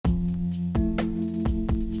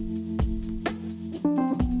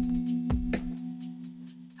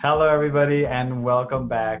Hello, everybody, and welcome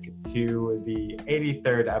back to the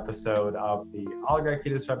 83rd episode of the Oligarchy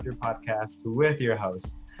Disruptor podcast with your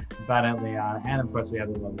host, Bennett Leon. And of course, we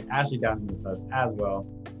have the lovely Ashley down with us as well.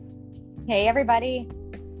 Hey, everybody.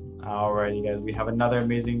 Alrighty, guys, we have another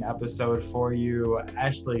amazing episode for you.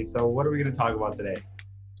 Ashley, so what are we going to talk about today?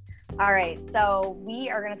 All right, so we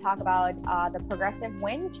are going to talk about the progressive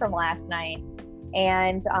wins from last night.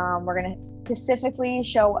 And we're going to specifically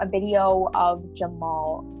show a video of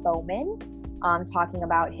Jamal Bowman talking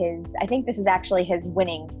about I think this is actually his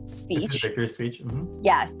winning speech. His victory speech? Mm-hmm.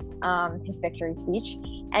 Yes, his victory speech.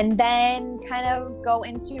 And then kind of go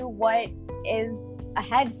into what is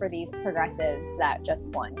ahead for these progressives that just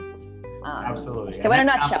won. Absolutely. So in a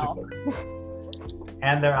nutshell.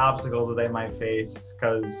 And their obstacles that they might face,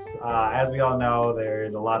 because as we all know,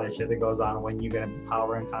 there's a lot of shit that goes on when you get into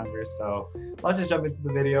power in Congress. So let's just jump into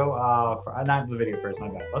the video. Not the video first, my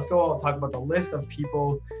bad. Let's go talk about the list of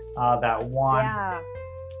people that won,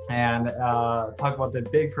 and talk about the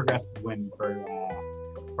big progressive win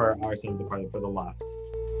for our side of the party, for the left.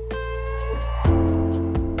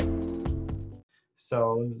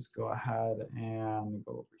 So let's go ahead and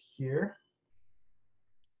go over here.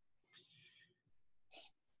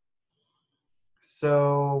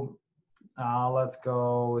 So let's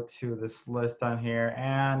go to this list on here.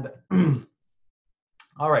 And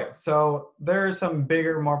all right, so there are some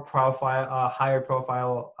bigger, more higher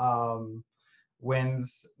profile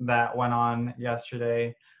wins that went on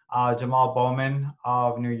yesterday. Jamal Bowman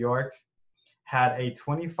of New York had a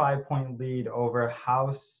 25-point lead over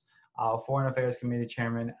House Foreign Affairs Committee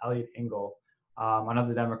Chairman Eliot Engel,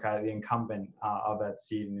 another Democrat, the incumbent of that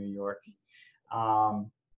seat in New York.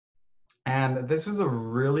 And this was a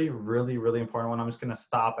really, really, really important one. I'm just going to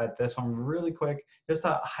stop at this one really quick, just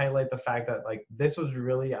to highlight the fact that this was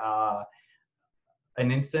really an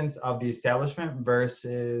instance of the establishment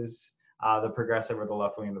versus the progressive or the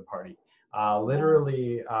left wing of the party.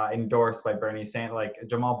 Literally endorsed by Bernie Sanders.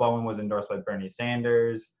 Jamal Bowman was endorsed by Bernie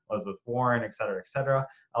Sanders, Elizabeth Warren, et cetera,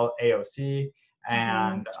 AOC,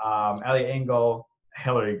 and Eliot Engel,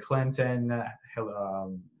 Hillary Clinton,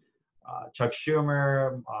 Chuck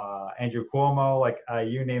Schumer, Andrew Cuomo,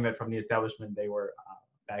 you name it, from the establishment, they were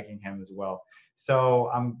backing him as well. So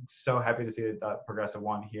I'm so happy to see that progressive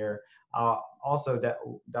won here. Also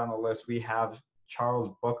down the list, we have Charles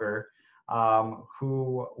Booker,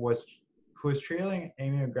 who was trailing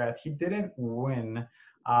Amy McGrath. He didn't win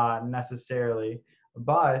necessarily,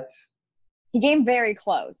 but he came very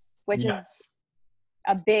close, which is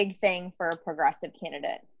a big thing for a progressive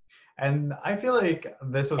candidate. And I feel like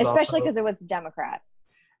this was especially because it was Democrat.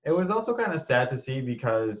 It was also kind of sad to see,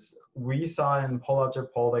 because we saw in poll after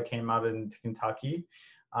poll that came out in Kentucky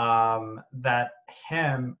that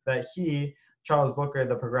Charles Booker,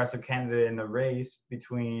 the progressive candidate in the race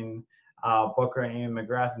between Booker and Amy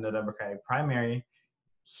McGrath in the Democratic primary,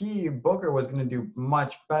 Booker was going to do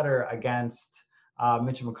much better against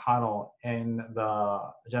Mitch McConnell in the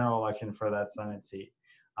general election for that Senate seat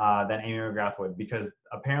than Amy McGrath would, because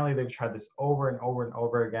apparently they've tried this over and over and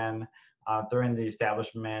over again, throwing the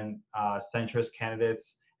establishment centrist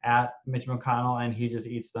candidates at Mitch McConnell, and he just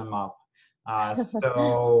eats them up.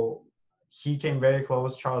 So he came very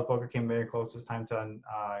close. Charles Booker came very close this time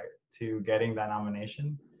to getting that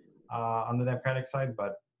nomination on the Democratic side,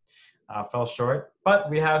 but fell short. But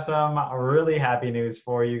we have some really happy news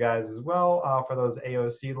for you guys as well, for those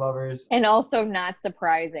AOC lovers. And also not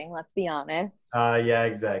surprising, let's be honest. Yeah,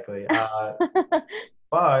 exactly.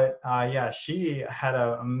 But she had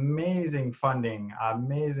an amazing funding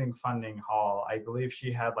haul. I believe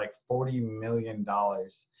she had $40 million,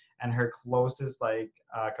 and her closest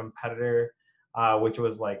competitor, which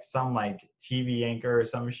was some TV anchor or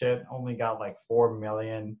some shit, only got $4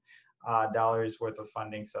 million worth of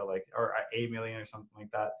funding. So or 8 million or something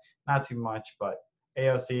like that. Not too much, but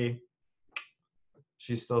AOC,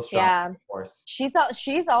 she's still strong. Yeah,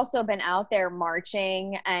 she's also been out there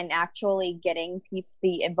marching and actually getting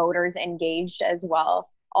the voters engaged as well,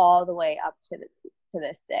 all the way up to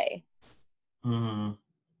this day. Mm-hmm.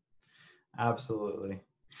 Absolutely.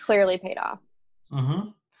 Clearly paid off. Mm-hmm.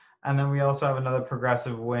 And then we also have another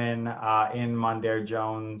progressive win in Mondaire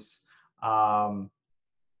Jones.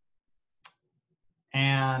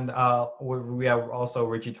 And we have also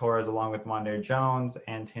Richie Torres along with Mondaire Jones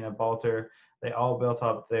and Tina Balter. They all built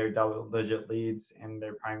up their double-digit leads in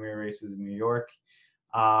their primary races in New York.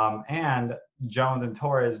 And Jones and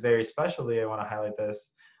Torres, very specially, I want to highlight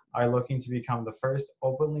this, are looking to become the first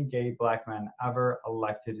openly gay Black men ever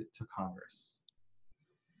elected to Congress.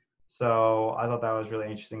 So I thought that was really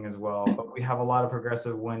interesting as well. But we have a lot of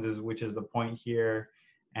progressive wins, which is the point here.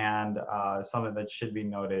 and something that should be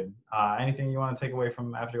noted. Anything you want to take away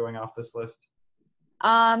from after going off this list?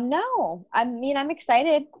 No, I mean, I'm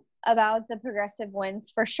excited about the progressive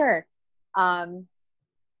wins for sure. I'm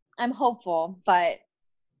hopeful, but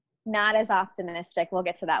not as optimistic. We'll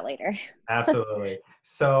get to that later. Absolutely.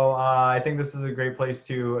 So I think this is a great place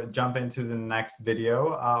to jump into the next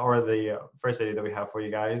video, or the first video that we have for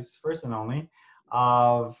you guys, first and only,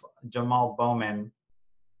 of Jamal Bowman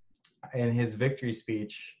in his victory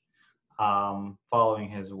speech following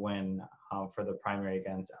his win for the primary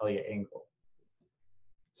against Eliot Engel.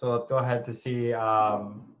 So let's go ahead to see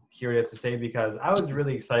hear what he has to say, because I was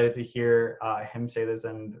really excited to hear him say this,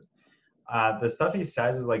 and the stuff he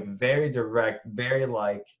says is like very direct, very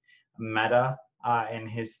like meta in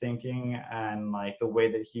his thinking, and like the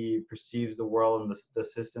way that he perceives the world and the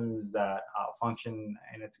systems that function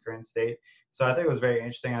in its current state. So I think it was very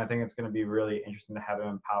interesting, and I think it's going to be really interesting to have him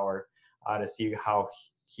in power to see how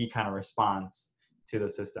he kind of responds to the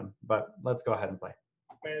system. But let's go ahead and play.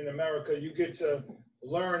 In America, you get to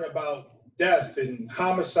learn about death and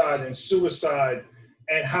homicide and suicide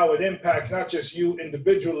and how it impacts not just you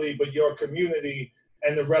individually, but your community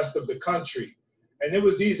and the rest of the country. And it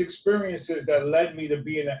was these experiences that led me to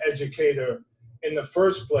being an educator in the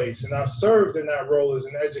first place. And I served in that role as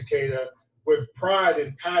an educator with pride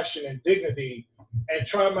and passion and dignity, and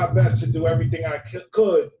tried my best to do everything I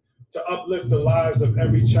could to uplift the lives of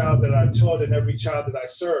every child that I taught and every child that I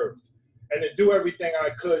served, and to do everything I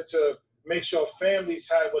could to make sure families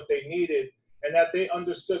had what they needed and that they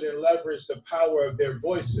understood and leveraged the power of their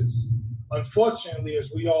voices. Unfortunately,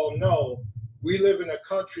 as we all know, we live in a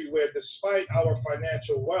country where despite our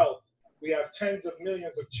financial wealth, we have tens of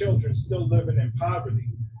millions of children still living in poverty.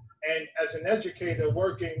 And as an educator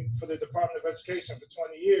working for the Department of Education for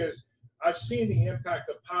 20 years, I've seen the impact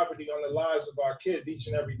of poverty on the lives of our kids each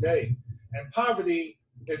and every day. And poverty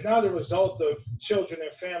is not a result of children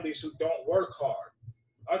and families who don't work hard.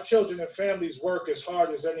 Our children and families work as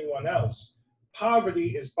hard as anyone else.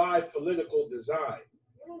 Poverty is by political design,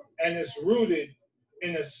 and it's rooted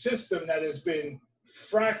in a system that has been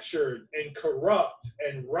fractured and corrupt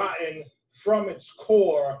and rotten from its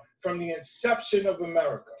core from the inception of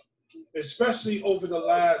America, especially over the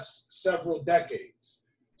last several decades.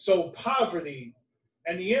 So poverty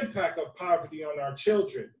and the impact of poverty on our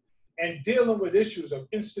children, and dealing with issues of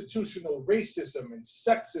institutional racism and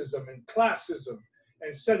sexism and classism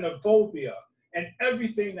and xenophobia and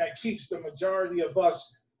everything that keeps the majority of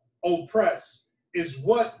us oppressed, is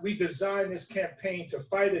what we designed this campaign to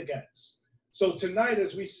fight against. So tonight,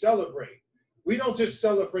 as we celebrate, we don't just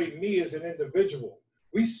celebrate me as an individual,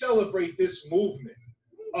 we celebrate this movement,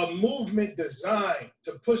 a movement designed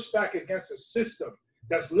to push back against a system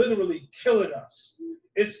that's literally killing us.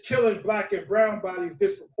 It's killing Black and brown bodies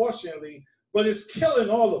disproportionately, but it's killing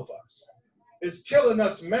all of us. It's killing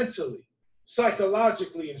us mentally,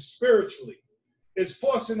 psychologically, and spiritually. It's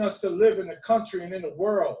forcing us to live in a country and in a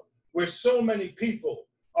world where so many people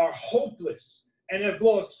are hopeless and have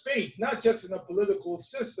lost faith, not just in the political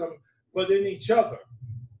system, but in each other.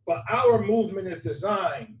 But our movement is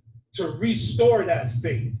designed to restore that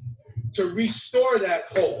faith, to restore that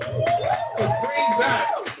hope, to bring back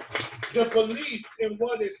the belief in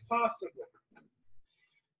what is possible.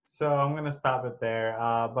 So I'm going to stop it there.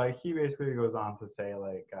 But he basically goes on to say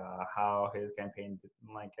like how his campaign,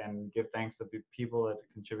 like, and give thanks to the people that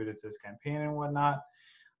contributed to his campaign and whatnot,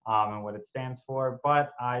 and what it stands for.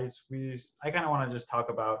 But I kind of want to just talk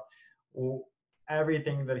about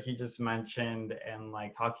everything that he just mentioned, and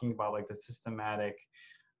like talking about like the systematic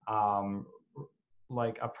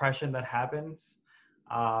like oppression that happens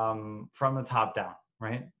from the top down,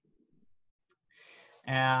 right?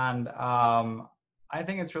 And I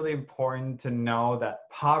think it's really important to know that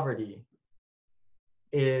poverty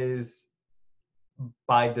is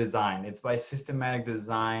by design. It's by systematic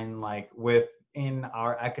design, like within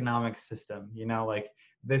our economic system. You know, like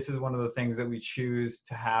this is one of the things that we choose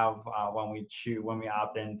to have when we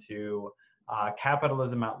opt into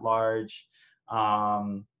capitalism at large.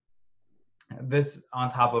 This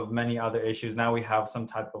on top of many other issues. Now we have some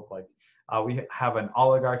type of like we have an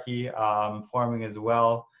oligarchy forming as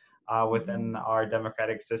well within our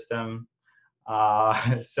democratic system.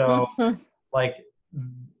 So like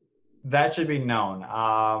that should be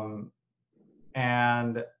known.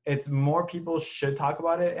 And it's more people should talk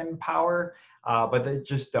about it in power, but they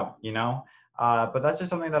just don't, you know? But that's just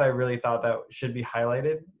something that I really thought that should be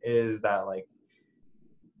highlighted, is that like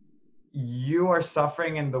you are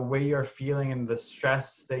suffering, and the way you're feeling and the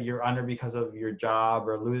stress that you're under because of your job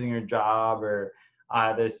or losing your job, or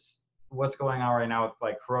this what's going on right now with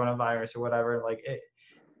like coronavirus or whatever, like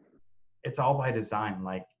it's all by design.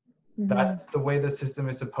 Like, Mhm. that's the way the system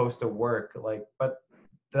is supposed to work. Like, but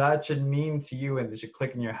that should mean to you, and it should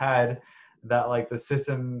click in your head that like the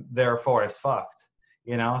system therefore is fucked,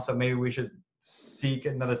 you know? So maybe we should seek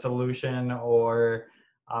another solution, or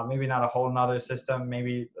maybe not a whole nother system,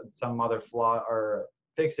 maybe some other flaw, or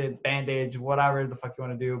fix it, bandage, whatever the fuck you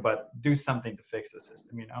want to do, but do something to fix the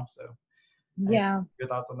system, you know? So Yeah. your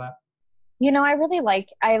thoughts on that? You know, I really like,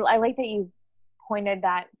 I like that you pointed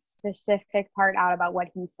that specific part out about what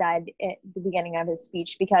he said at the beginning of his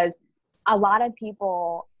speech, because a lot of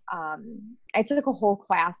people, I took a whole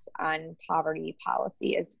class on poverty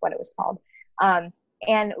policy is what it was called.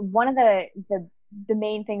 And one of the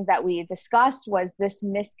main things that we discussed was this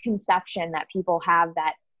misconception that people have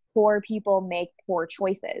that poor people make poor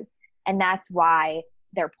choices, and that's why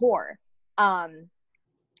they're poor. And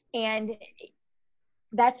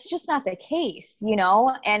that's just not the case, you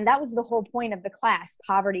know? And that was the whole point of the class,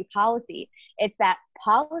 poverty policy. It's that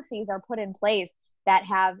policies are put in place that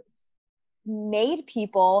have made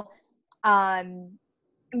people,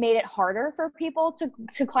 made it harder for people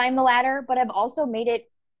to climb the ladder, but have also made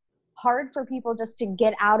it hard for people just to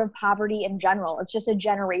get out of poverty in general. It's just a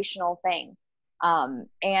generational thing.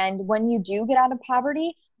 And when you do get out of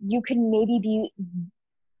poverty, you can maybe be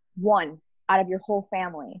one out of your whole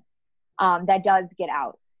family that does get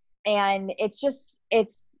out. And it's just,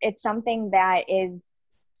 it's something that is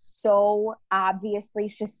so obviously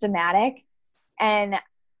systematic. And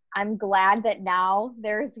I'm glad that now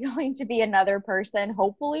there's going to be another person,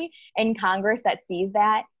 hopefully, in Congress that sees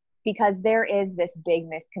that, because there is this big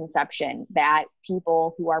misconception that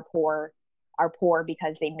people who are poor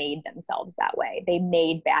because they made themselves that way. They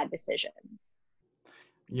made bad decisions.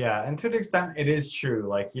 Yeah, and to an extent, it is true.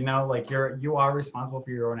 Like, you know, like you are responsible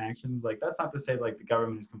for your own actions. Like, that's not to say like the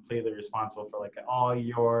government is completely responsible for like all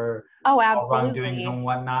your wrongdoings Absolutely. and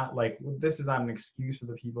whatnot. Like, this is not an excuse for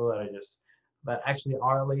the people that actually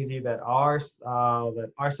are lazy, that are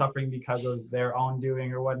suffering because of their own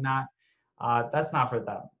doing or whatnot. That's not for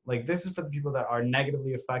them. Like, this is for the people that are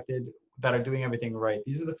negatively affected, that are doing everything right.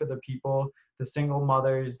 These are for the people, the single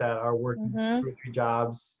mothers that are working 2 or 3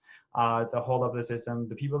 jobs to hold up the system,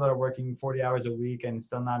 the people that are working 40 hours a week and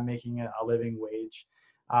still not making a living wage.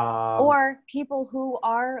 Or people who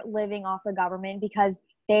are living off the government because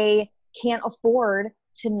they can't afford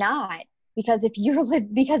to not. Because if you're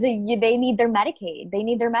they need their Medicaid, they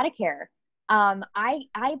need their Medicare.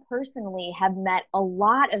 I personally have met a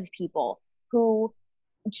lot of people who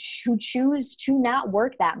choose to not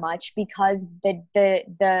work that much because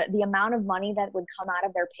the amount of money that would come out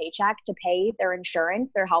of their paycheck to pay their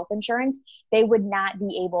insurance, their health insurance, they would not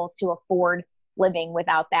be able to afford living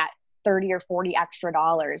without that 30 or 40 extra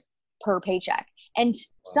dollars per paycheck. And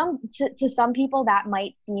to some people that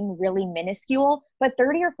might seem really minuscule, but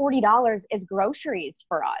 30 or 40 dollars is groceries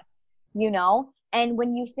for us, you know? And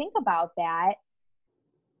when you think about that,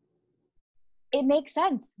 it makes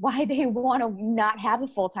sense why they want to not have a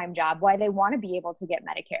full-time job, why they want to be able to get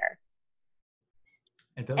Medicare.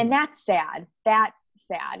 It does. And that's sad. That's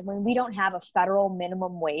sad when we don't have a federal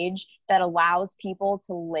minimum wage that allows people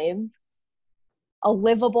to live a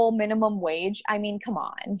livable minimum wage. I mean, come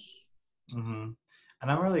on. Mm-hmm. And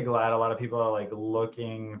I'm really glad a lot of people are like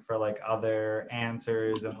looking for like other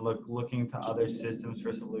answers and looking to other systems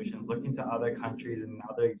for solutions, looking to other countries and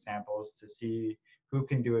other examples to see who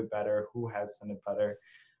can do it better, who has done it better.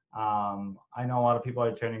 I know a lot of people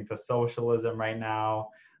are turning to socialism right now.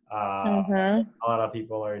 A lot of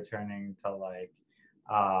people are turning to like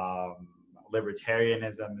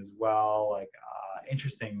libertarianism as well, like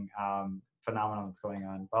interesting phenomenon that's going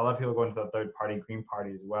on. But a lot of people go into the third party, Green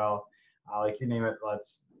Party as well. Like you name it,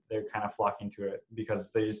 they're kind of flocking to it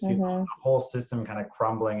because they just see the whole system kind of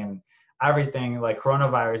crumbling, and everything like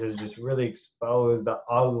coronavirus has just really exposed the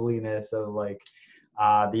ugliness of like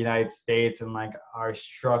the United States and like our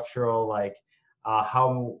structural like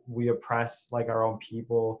how we oppress like our own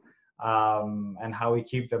people and how we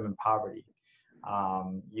keep them in poverty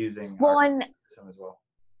using our system as well.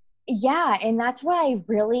 Yeah, and that's what I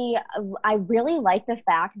really like the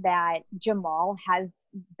fact that Jamal has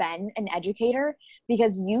been an educator,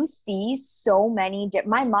 because you see so many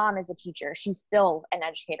my mom is a teacher. She's still an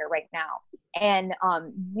educator right now. And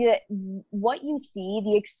what you see,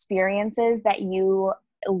 the experiences that you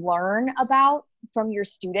learn about from your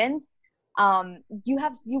students,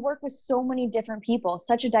 you work with so many different people,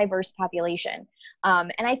 such a diverse population.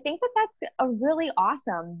 And I think that that's a really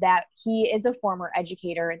awesome that he is a former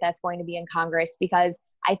educator that's going to be in Congress, because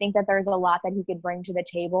I think that there's a lot that he could bring to the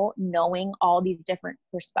table, knowing all these different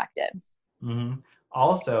perspectives.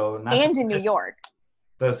 Also, and in New York.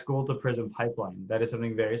 the school to prison pipeline. That is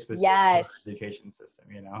something very specific Yes. to our education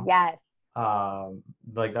system, you know? Yes.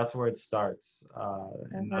 Like that's where it starts.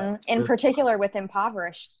 And that's In really, particular with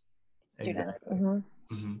impoverished students. exactly.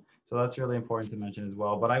 So that's really important to mention as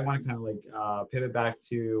well. But I want to kind of like pivot back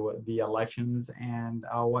to the elections and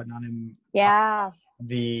whatnot, and Yeah.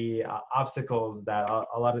 the obstacles that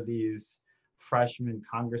a lot of these freshman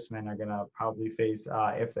congressmen are going to probably face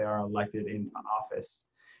if they are elected into office.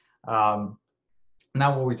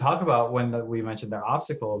 Now, what we talk about when we mention their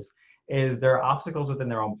obstacles is their obstacles within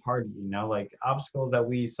their own party, you know, like obstacles that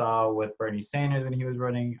we saw with Bernie Sanders when he was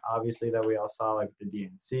running, obviously that we all saw like the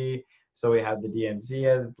DNC. So we have the DNC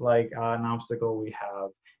as like an obstacle. We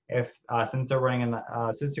have, if since they're running in the,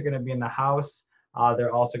 since they're going to be in the House,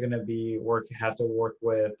 they're also going to be have to work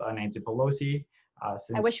with Nancy Pelosi.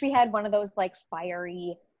 I wish we had one of those like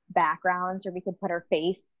fiery backgrounds where we could put her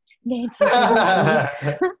face. Nancy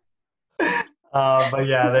Pelosi. But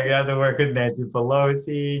yeah, they're gonna have to work with Nancy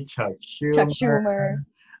Pelosi, Chuck Schumer.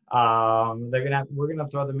 We're gonna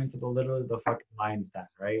throw them into literally the fucking lion's den,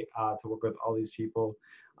 right? To work with all these people.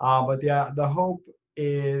 But yeah, the hope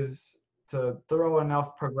is to throw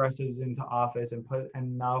enough progressives into office and put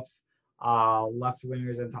enough left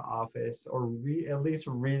wingers into office, or at least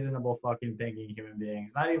reasonable fucking thinking human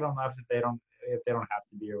beings. Not even left if they don't have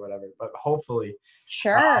to be or whatever. But hopefully,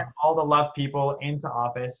 Sure. all the left people into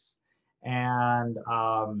office, and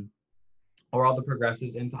or all the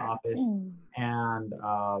progressives into office, and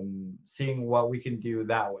seeing what we can do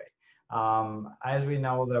that way. As we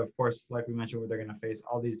know, that of course, like we mentioned, they're going to face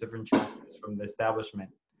all these different challenges from the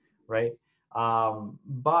establishment, right?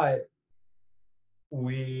 But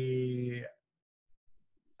we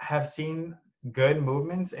have seen good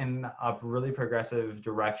movements in a really progressive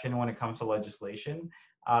direction when it comes to legislation.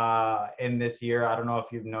 In this year, I don't know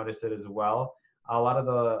if you've noticed it as well. A lot of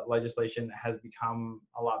the legislation has become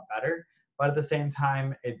a lot better, but at the same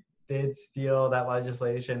time, it did steal that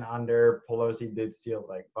legislation under Pelosi. Did steal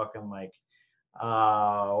like fucking like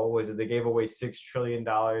what was it? They gave away $6 trillion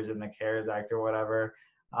in the CARES Act or whatever.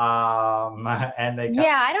 And they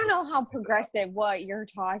I don't know how progressive what you're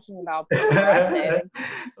talking about. Progressive.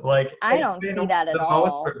 Like I don't see that at all.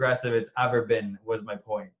 The most progressive it's ever been was my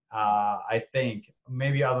point. I think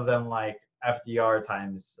maybe other than like FDR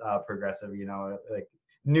times progressive, you know, like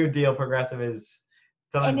New Deal progressive is.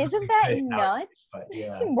 And isn't that nuts? But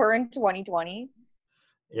yeah. We're in 2020.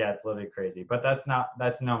 Yeah, it's literally crazy. But that's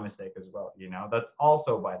no mistake as well, you know. That's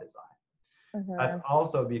also by design. That's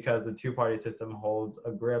also because the two-party system holds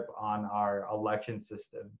a grip on our election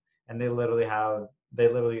system, and they literally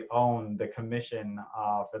own the commission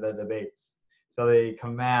for the debates. So they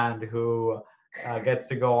command who gets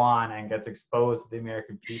to go on and gets exposed to the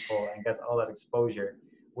American people and gets all that exposure,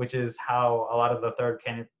 which is how a lot of the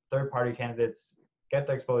third-party candidates get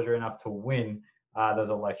the exposure enough to win those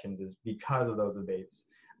elections, is because of those debates,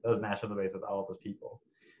 those national debates with all those people.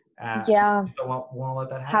 Yeah. Won't let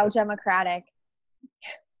that happen. How democratic.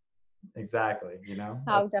 Exactly, you know?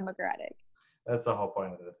 How democratic. That's the whole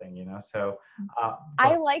point of the thing, you know? So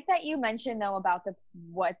I like that you mentioned though about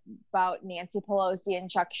Nancy Pelosi and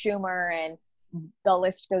Chuck Schumer, and the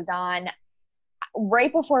list goes on.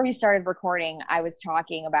 Right before we started recording, I was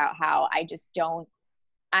talking about how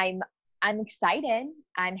I'm excited.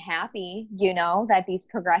 I'm happy, you know, that these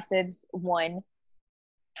progressives won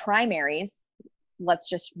primaries. Let's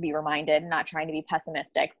just be reminded, not trying to be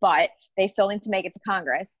pessimistic, but they still need to make it to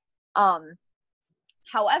Congress. However,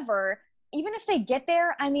 even if they get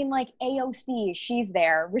there, I mean, like AOC, she's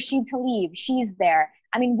there. Rashid Tlaib, she's there.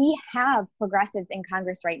 I mean, we have progressives in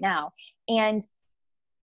Congress right now. And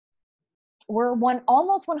we're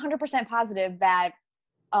almost 100% positive that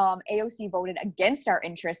AOC voted against our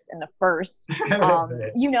interests in the first,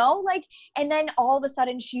 you know, like, and then all of a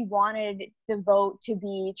sudden she wanted the vote to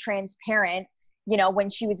be transparent, you know, when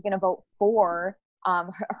she was going to vote for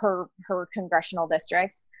her congressional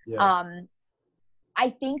district. Yeah. I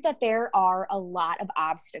think that there are a lot of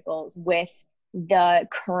obstacles with the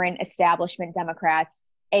current establishment Democrats,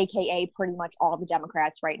 aka pretty much all the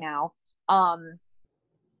Democrats right now.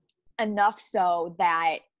 Enough so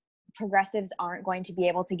that progressives aren't going to be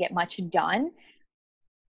able to get much done.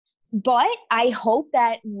 But I hope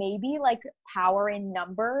that maybe like power in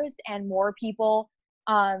numbers and more people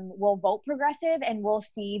will vote progressive, and we'll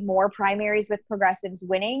see more primaries with progressives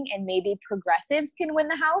winning, and maybe progressives can win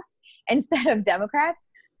the House instead of Democrats.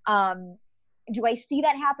 Do I see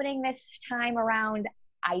that happening this time around?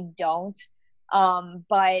 I don't.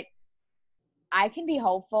 But I can be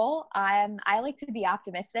hopeful. I like to be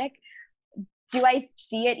optimistic. Do I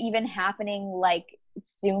see it even happening like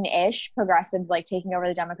soon-ish, progressives like taking over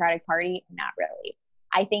the Democratic Party? Not really.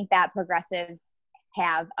 I think that progressives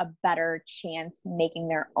have a better chance making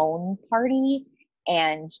their own party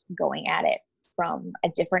and going at it from a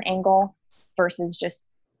different angle versus just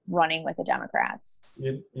running with the Democrats.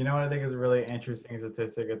 You know what I think is a really interesting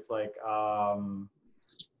statistic? It's like 40%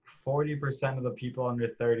 of the people under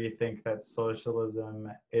 30 think that socialism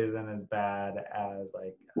isn't as bad as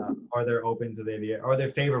like, or they're open to the idea, or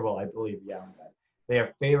they're favorable, I believe. Yeah, they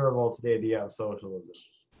are favorable to the idea of socialism.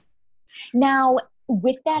 Now,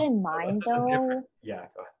 with that in mind, though, yeah,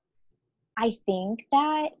 go ahead. I think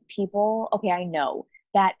that I know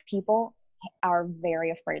that people are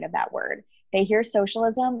very afraid of that word. They hear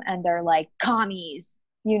socialism and they're like, commies,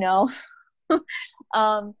 you know?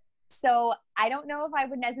 So I don't know if I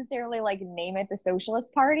would necessarily like name it the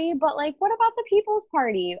Socialist Party, but like, what about the People's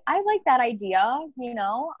Party? I like that idea, you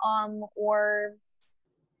know? Or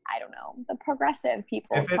I don't know, the Progressive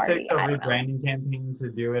People's Party. If it takes a rebranding campaign to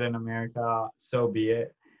do it in America, so be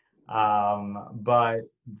it. But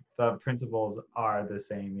the principles are the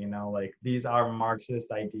same, you know, like these are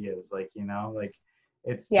Marxist ideas, like, you know, like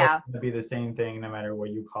it's still going to be the same thing no matter what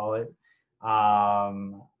you call it.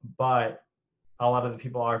 But a lot of the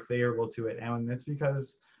people are favorable to it, and it's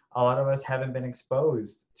because a lot of us haven't been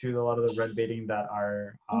exposed to a lot of the red baiting that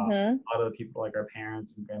our a lot of the people like our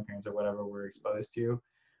parents and grandparents or whatever were exposed to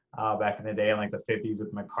back in the day in like the 50s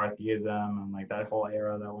with McCarthyism and like that whole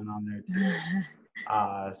era that went on there too.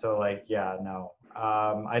 So like, yeah, no.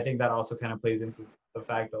 I think that also kind of plays into the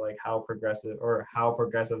fact that like how progressive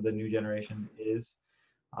the new generation is.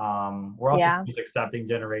 We're also the most accepting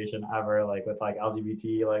generation ever, like with like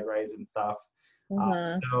LGBT like rights and stuff.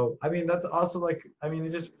 So I mean that's also like, I mean,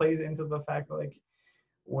 it just plays into the fact that like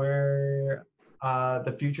where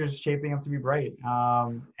the future is shaping up to be bright,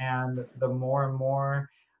 and the more and more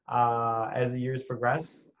as the years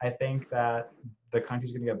progress, I think that the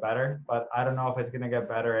country's going to get better, but I don't know if it's going to get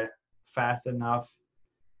better fast enough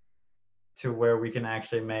to where we can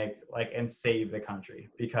actually make like and save the country,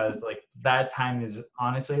 because like that time is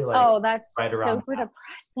honestly like that's right around super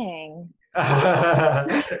depressing.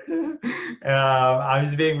 I'm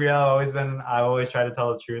just being real. I always try to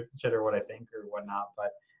tell the truth, shit, or what I think or whatnot,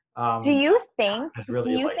 but do you think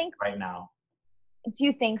right now, do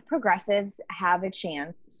you think progressives have a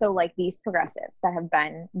chance? So like these progressives that have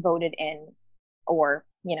been voted in, or,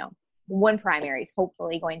 you know, won primaries,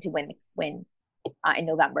 hopefully going to win in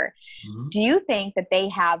November. Do you think that they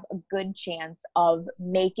have a good chance of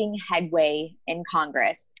making headway in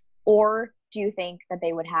Congress? Or do you think that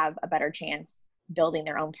they would have a better chance building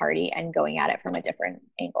their own party and going at it from a different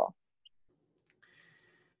angle?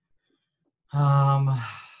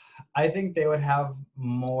 I think they would have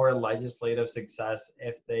more legislative success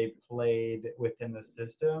if they played within the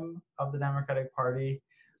system of the Democratic Party.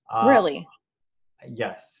 Really?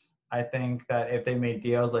 Yes. I think that if they made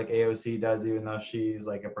deals like AOC does, even though she's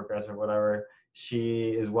like a progressive or whatever,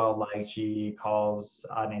 she is well liked. She calls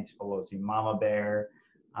Nancy Pelosi Mama Bear,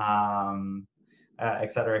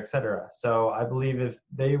 et cetera, et cetera. So I believe if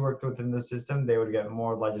they worked within the system, they would get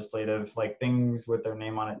more legislative like things with their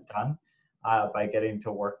name on it done by getting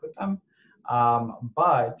to work with them.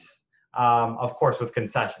 But of course, with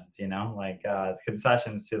concessions, you know, like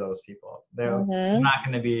concessions to those people. They're not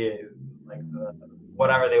going to be like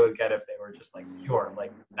whatever they would get if they were just like pure,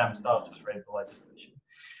 like themselves, just write the legislation.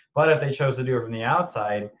 But if they chose to do it from the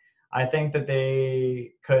outside, I think that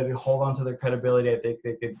they could hold on to their credibility. I think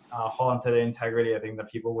they could hold on to their integrity. I think that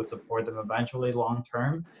people would support them eventually long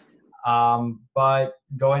term. But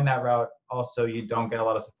going that route, also, you don't get a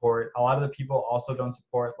lot of support. A lot of the people also don't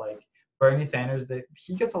support like Bernie Sanders.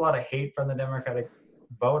 He gets a lot of hate from the Democratic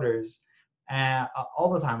voters all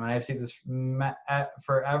the time. And I've seen this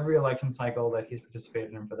for every election cycle that he's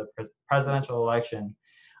participated in for the presidential election.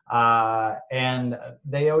 And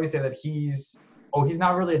they always say that he's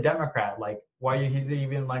not really a Democrat. Like, why he's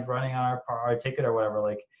even like running on our ticket or whatever.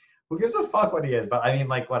 Like, who gives a fuck what he is? But I mean,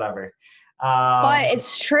 like, whatever. But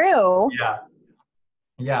it's true.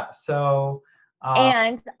 Yeah. So.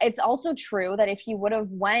 And it's also true that if you would have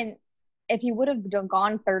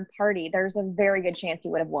gone third party, there's a very good chance he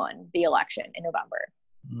would have won the election in November.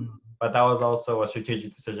 But that was also a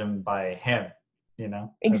strategic decision by him, you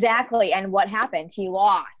know? Exactly. And what happened? He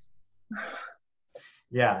lost.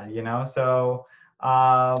 Yeah, you know, so.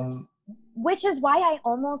 Which is why I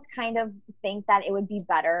almost kind of think that it would be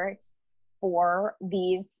better for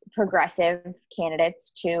these progressive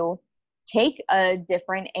candidates to take a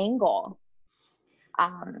different angle.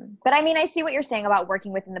 But I mean, I see what you're saying about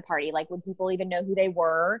working within the party. Like, would people even know who they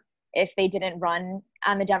were if they didn't run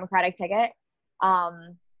on the Democratic ticket?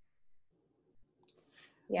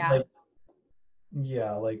 Yeah.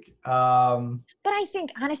 Yeah, like But I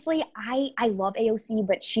think honestly, I love AOC,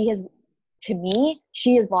 but she has, to me,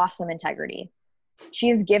 she has lost some integrity.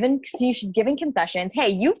 She's given concessions. Hey,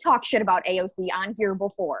 you've talked shit about AOC on here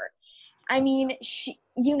before. I mean,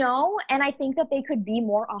 and I think that they could be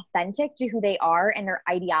more authentic to who they are and their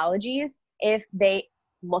ideologies if they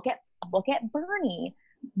look at Bernie.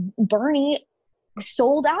 Bernie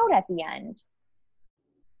sold out at the end.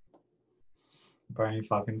 Bernie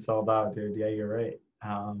fucking sold out, dude. Yeah, you're right.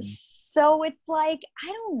 So it's like,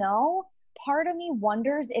 I don't know. Part of me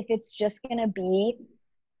wonders if it's just going to be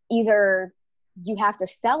either you have to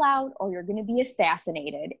sell out or you're going to be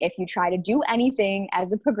assassinated if you try to do anything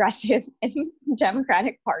as a progressive in the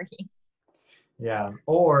Democratic Party. Yeah,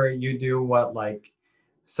 or you do what like,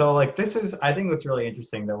 so like this is, I think what's really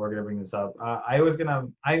interesting that we're gonna bring this up. I was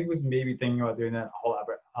maybe thinking about doing that whole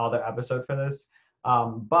other episode for this,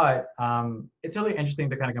 but it's really interesting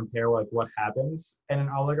to kind of compare like what happens in an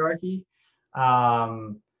oligarchy.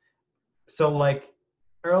 Um, so like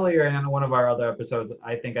earlier in one of our other episodes,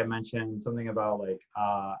 I think I mentioned something about like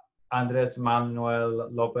Andres Manuel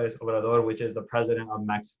Lopez Obrador, which is the president of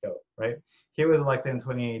Mexico, right? He was elected in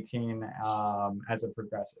 2018 as a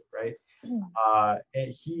progressive, right?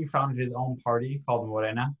 He founded his own party called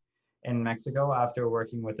Morena in Mexico after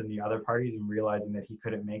working within the other parties and realizing that he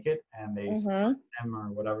couldn't make it, and they supported him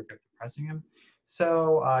or whatever, kept pressing him.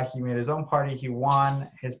 So he made his own party. He won.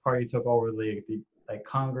 His party took over the like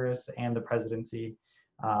Congress and the presidency.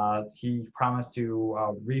 He promised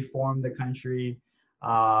to reform the country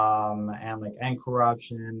and like end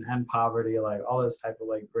corruption, end poverty, like all this type of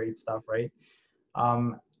like great stuff, right?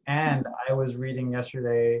 And I was reading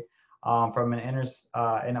yesterday from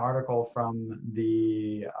an article from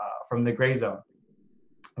the Gray Zone,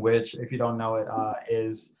 which, if you don't know it,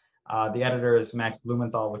 is the editor is Max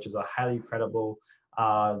Blumenthal, which is a highly credible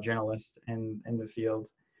journalist in the field.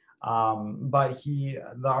 But the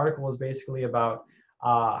article was basically about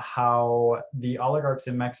how the oligarchs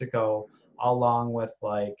in Mexico, along with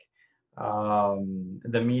like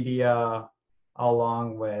the media,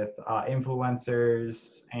 along with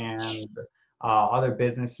influencers and other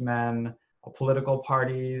businessmen, political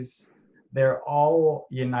parties, they're all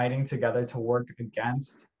uniting together to work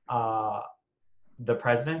against the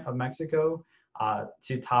president of Mexico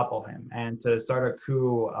to topple him and to start a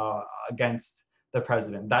coup against the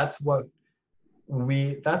president. That's what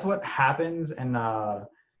happens in a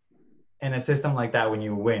system like that when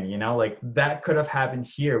you win, you know, like that could have happened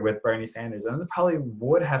here with Bernie Sanders, and it probably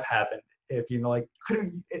would have happened if, you know, like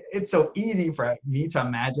it's so easy for me to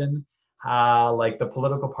imagine like the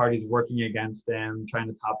political parties working against him, trying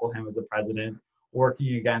to topple him as a president,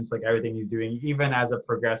 working against like everything he's doing, even as a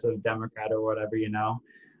progressive Democrat or whatever, you know.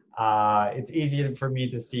 It's easy for me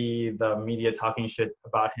to see the media talking shit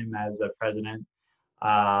about him as a president,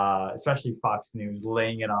 especially Fox News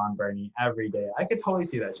laying it on Bernie every day. I could totally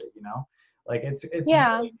see that shit, you know? Like it's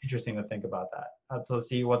really interesting to think about that, to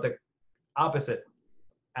see what the opposite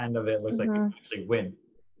end of it looks like if you actually win.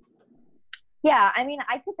 Yeah, I mean,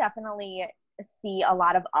 I could definitely see a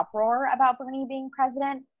lot of uproar about Bernie being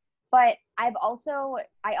president, but I also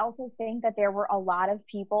think that there were a lot of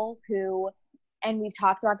people who, and we've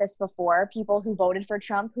talked about this before, people who voted for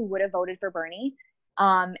Trump who would have voted for Bernie,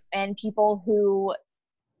 and people who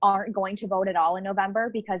aren't going to vote at all in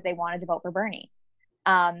November because they wanted to vote for Bernie.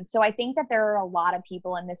 So I think that there are a lot of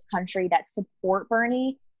people in this country that support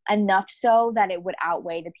Bernie, enough so that it would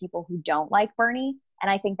outweigh the people who don't like Bernie. And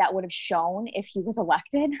I think that would have shown if he was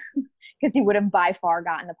elected, because he would have by far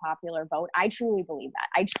gotten the popular vote. I truly believe that.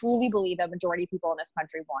 I truly believe a majority of people in this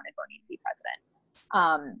country wanted Bernie to be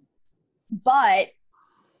president. But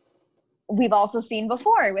we've also seen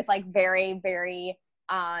before with like very, very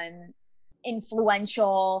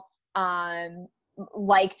influential,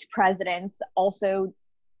 liked presidents also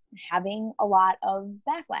having a lot of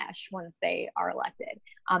backlash once they are elected.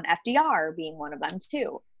 FDR being one of them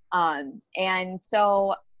too. And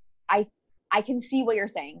so I can see what you're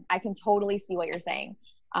saying. I can totally see what you're saying.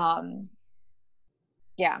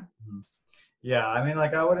 Yeah. Yeah, I mean,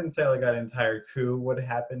 like I wouldn't say like an entire coup would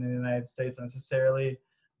happen in the United States necessarily,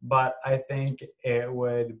 but I think it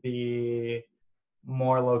would be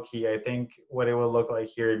more low key. I think what it would look like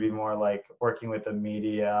here would be more like working with the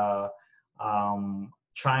media,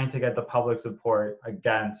 trying to get the public support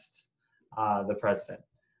against the president.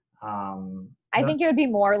 I think it would be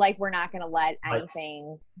more like we're not going to let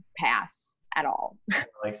anything pass at all.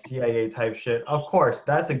 Like CIA type shit. Of course,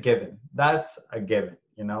 that's a given. That's a given.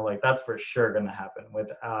 You know, like that's for sure going to happen with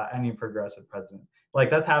any progressive president.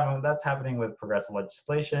 Like that's happening with progressive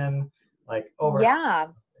legislation. Like over. Yeah.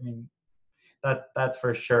 I mean, that's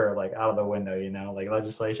for sure, like out of the window, you know, like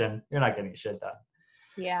legislation, you're not getting shit done.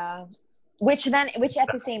 Yeah. Which at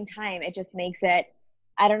the same time, it just makes it,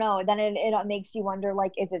 I don't know, then it makes you wonder,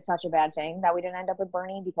 like, is it such a bad thing that we didn't end up with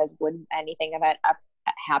Bernie? Because would anything of it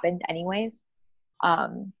happened anyways?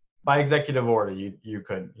 By executive order, you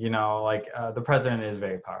could, you know, like the president is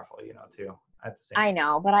very powerful, you know, too. At the same I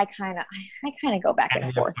know, but I kind of go back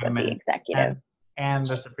and forth with the executive. And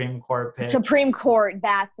the Supreme Court pick. Supreme Court,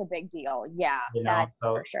 that's a big deal. Yeah, you know, that's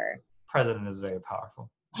so for sure. President is very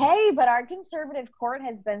powerful. Hey, but our conservative court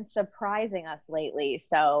has been surprising us lately,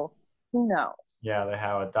 so who knows? Yeah, they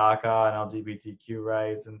have a DACA and LGBTQ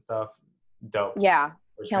rights and stuff. Dope. Yeah,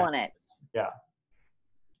 killing it. Yeah.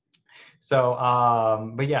 So,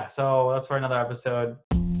 but yeah, so that's for another episode.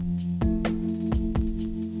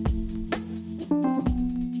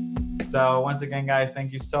 So once again, guys,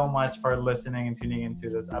 thank you so much for listening and tuning into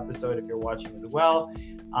this episode. If you're watching as well,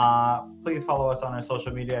 please follow us on our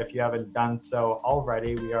social media if you haven't done so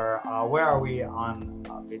already. We are, where are we on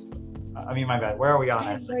Facebook? My bad. Where are we on?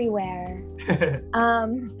 Everywhere.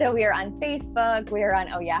 So we are on Facebook. We are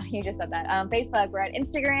on, oh yeah, you just said that. Facebook. We're on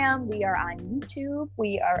Instagram. We are on YouTube.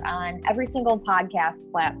 We are on every single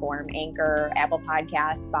podcast platform: Anchor, Apple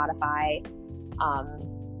Podcasts, Spotify.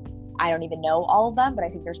 I don't even know all of them, but I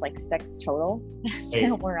think there's like 6 total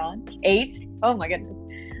that we're on. 8? Oh my goodness.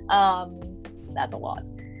 That's a lot.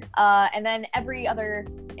 And then every other,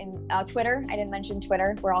 in Twitter, I didn't mention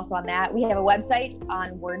Twitter. We're also on that. We have a website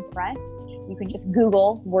on WordPress. You can just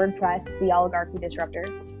Google WordPress, The Oligarchy Disruptor.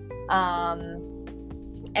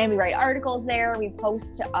 And we write articles there. We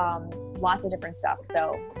post lots of different stuff.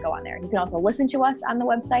 So go on there. You can also listen to us on the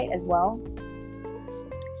website as well.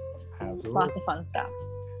 Absolutely. Lots of fun stuff.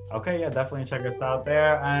 Okay, yeah, definitely check us out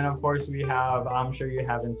there. And of course, we have, I'm sure you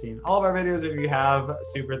haven't seen all of our videos. If you have,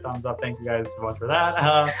 super thumbs up. Thank you guys so much for that.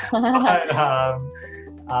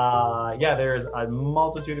 Yeah, there's a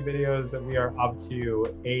multitude of videos that we are up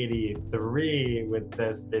to 83 with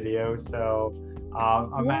this video. So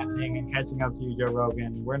amassing and catching up to you, Joe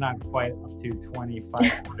Rogan. We're not quite up to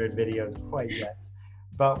 2,500 videos quite yet,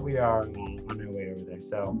 but we are on our way over there.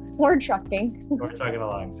 So we're trucking. We're trucking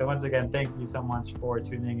along. So once again, thank you so much for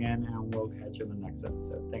tuning in, and we'll catch you in the next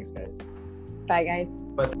episode. Thanks, guys. Bye, guys.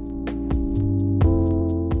 But